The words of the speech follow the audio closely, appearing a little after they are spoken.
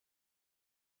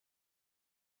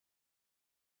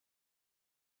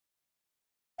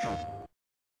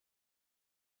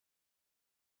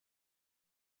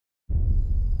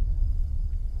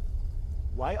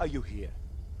Why are you here?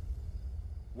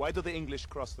 Why do the English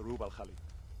cross the Rub al-Khali?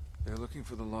 They're looking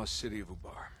for the lost city of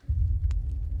Ubar.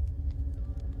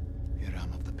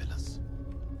 Iram of the Pillars.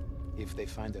 If they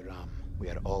find Iram, we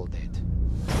are all dead.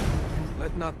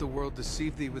 Let not the world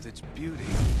deceive thee with its beauty.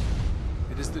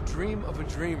 It is the dream of a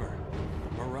dreamer,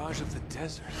 a mirage of the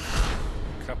desert.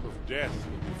 Cup of death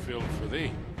will be filled for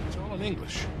thee. It's all in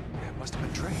English. Yeah, it must have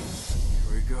been Drake.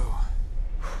 Here we go.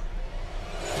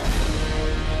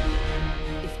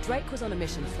 If Drake was on a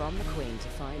mission from the Queen to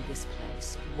find this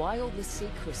place, why all the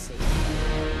secrecy?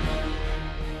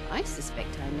 I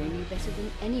suspect I know you better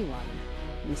than anyone,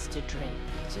 Mr. Drake.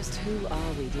 Just who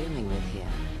are we dealing with here?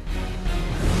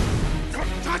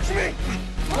 Don't touch me!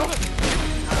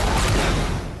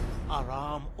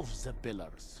 Aram of the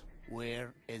Pillars.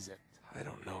 Where is it? I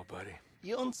don't know, buddy.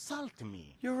 You insult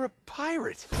me. You're a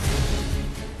pirate!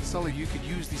 Sully, you could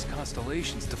use these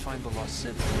constellations to find the lost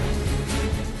city.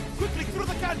 Quickly, through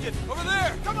the canyon! Over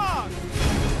there! Come on!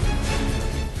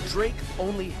 Drake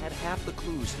only had half the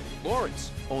clues.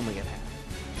 Lawrence only had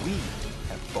half. We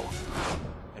have both.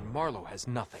 And Marlowe has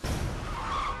nothing.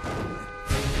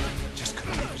 Just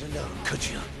couldn't leave it alone, could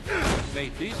you?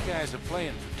 Nate, these guys are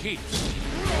playing for keeps.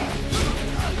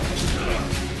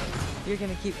 You're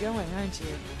gonna keep going, aren't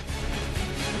you?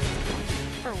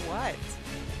 For what?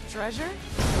 Treasure?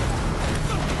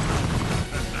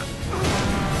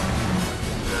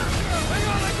 Hang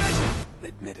on, I got you!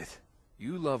 Admit it.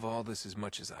 You love all this as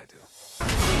much as I do.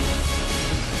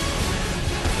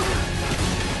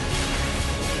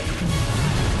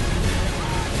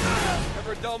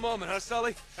 Ever a dull moment, huh,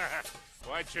 Sully?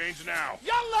 Why change now?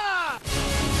 Yalla!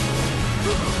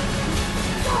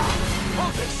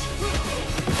 Hold this!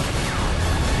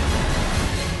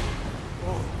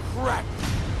 Oh, crap!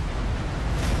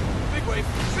 Big wave!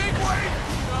 Big wave!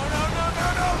 No, no, no, no,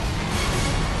 no!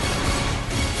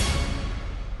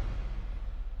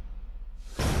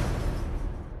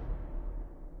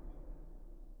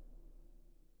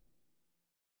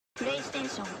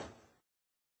 PlayStation